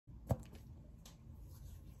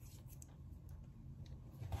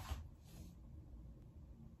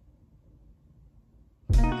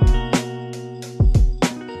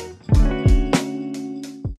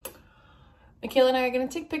Kayla and I are gonna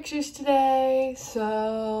take pictures today,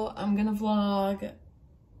 so I'm gonna vlog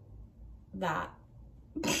that.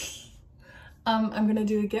 I'm gonna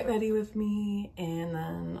do a get ready with me, and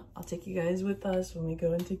then I'll take you guys with us when we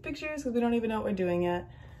go and take pictures, because we don't even know what we're doing yet.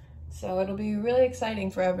 So it'll be really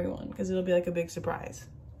exciting for everyone, because it'll be like a big surprise.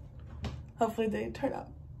 Hopefully they turn out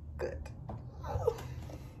good.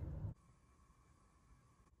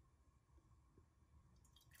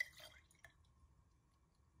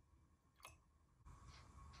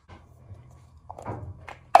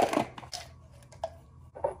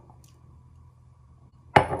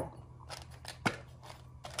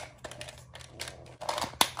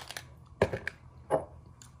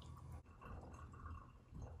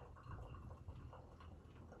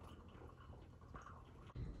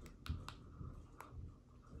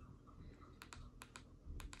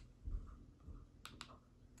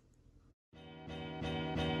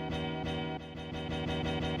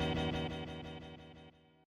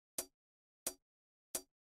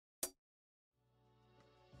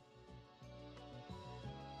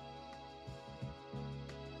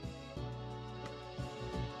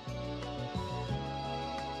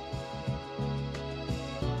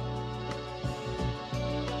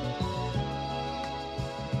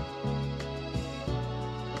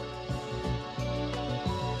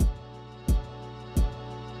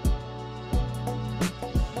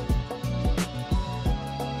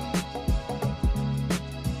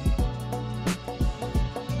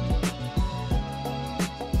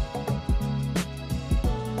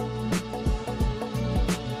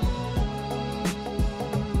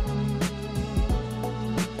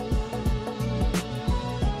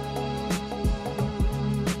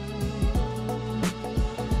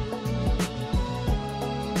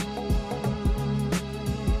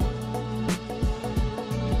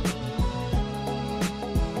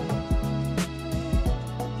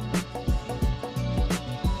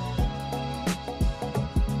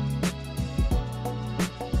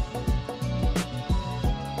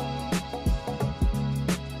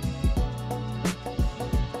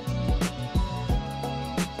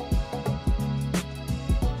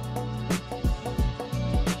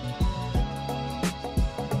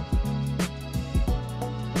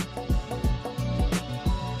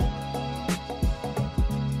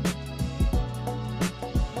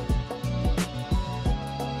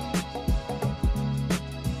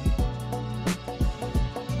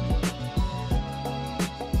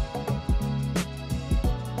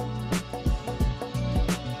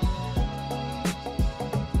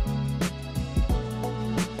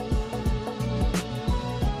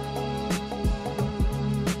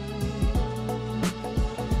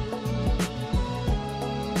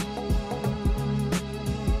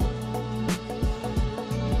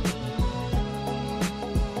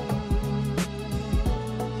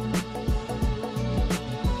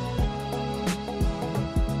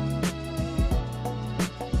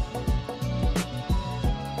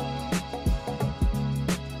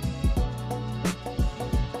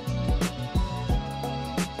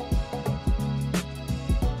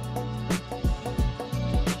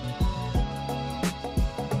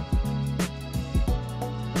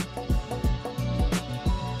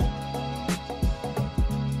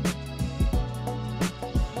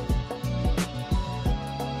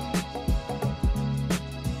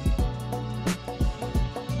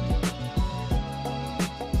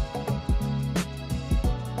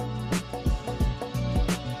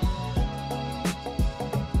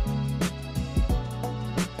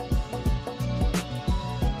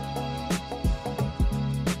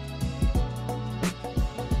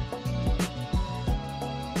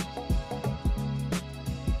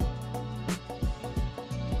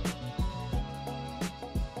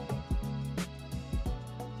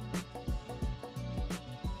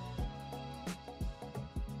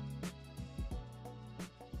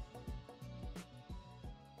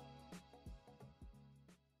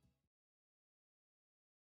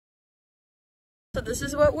 So this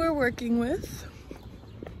is what we're working with.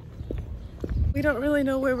 We don't really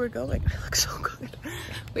know where we're going. I look so good.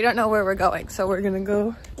 We don't know where we're going, so we're gonna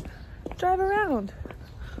go drive around.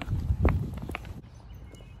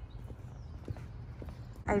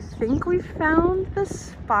 I think we found the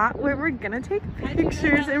spot where we're gonna take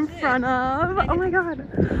pictures in front of. Oh my god.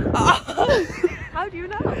 Oh. How do you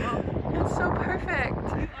know? It's so perfect.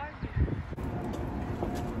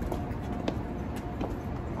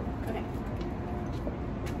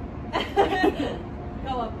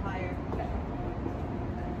 Go up higher.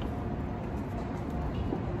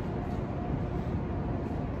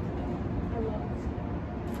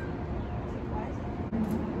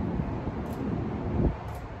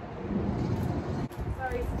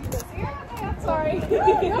 Sorry, do this here? Okay, that's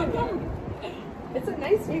It's a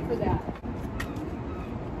nice day for that.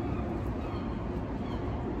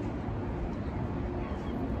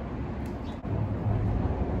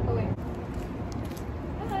 Oh wait.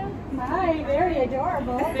 Hello. Hi, very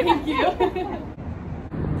adorable. Thank you.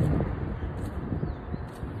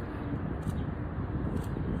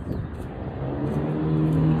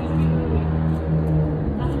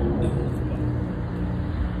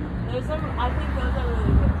 I think those are really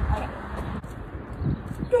good.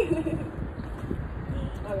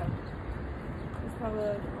 Okay. It's probably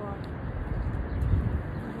like wrong.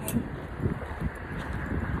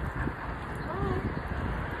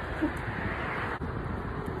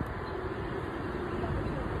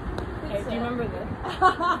 Hey, do you remember this?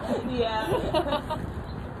 Yeah.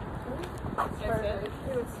 It's perfect.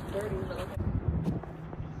 It was dirty, but okay.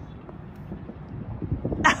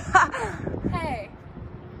 Hey.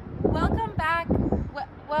 Welcome back.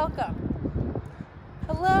 Welcome.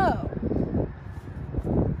 Hello.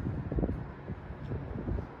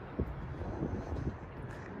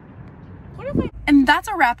 What if I... And that's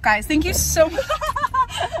a wrap, guys. Thank you so much.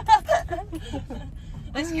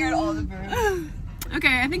 I scared all the birds.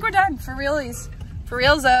 Okay, I think we're done. For realies. For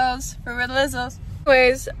realzos. For realizos.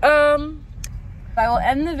 Anyways, I will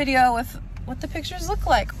end the video with what the pictures look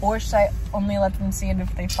like, or should I only let them see it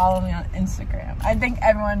if they follow me on Instagram? I think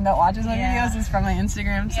everyone that watches my videos is from my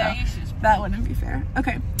Instagram, so that wouldn't be fair.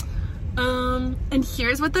 Okay, and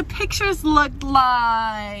here's what the pictures looked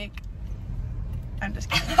like. I'm just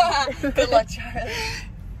kidding. Good luck, Charlie.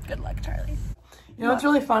 Good luck, Charlie. You know what's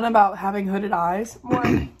really fun about having hooded eyes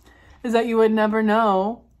is that you would never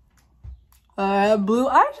know blue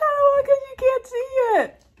eyeshadow because you can't see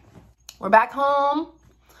it. We're back home.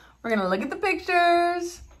 We're gonna look at the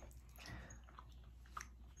pictures,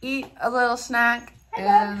 eat a little snack,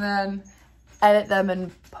 and then edit them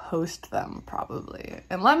and post them probably.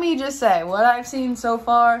 And let me just say, what I've seen so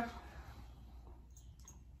far,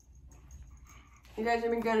 You guys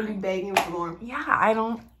are gonna be begging for more. yeah, I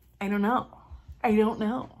don't know. I don't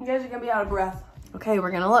know. You guys are gonna be out of breath. Okay,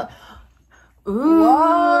 we're gonna look. Ooh.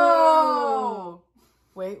 Whoa.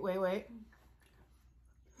 Wait.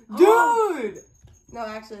 Dude! No,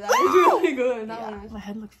 actually, that was really good. That one was... My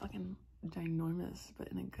head looks fucking ginormous, but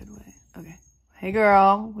in a good way. Okay. Hey,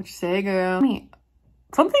 girl. What you say, girl?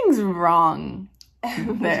 Something's wrong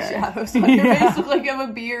there. Shadows on your face look like you have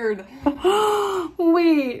a beard.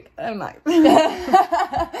 Wait. I'm not.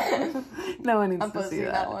 No one needs I'm to see posting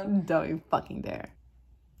that one. Don't you fucking dare.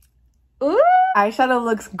 Ooh. Eyeshadow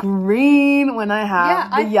looks green when I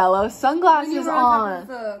have the yellow sunglasses when you were on. top of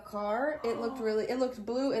the car, it looked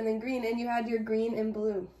blue and then green, and you had your green and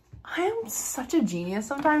blue. I am such a genius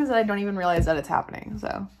sometimes that I don't even realize that it's happening,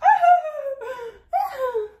 so.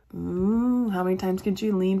 Ooh, how many times can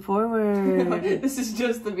you lean forward? This is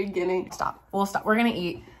just the beginning. Stop. We'll stop. We're gonna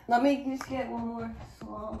eat. Let me just get one more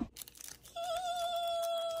swallow.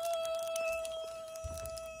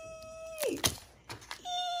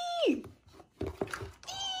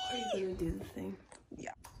 Are you gonna do the thing?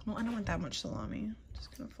 Yeah. Well, I don't want that much salami. I'm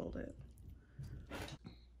just gonna fold it.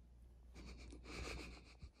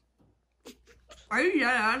 Are you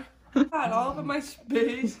dead? God, all up in my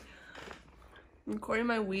space. I'm recording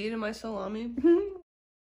my weed and my salami.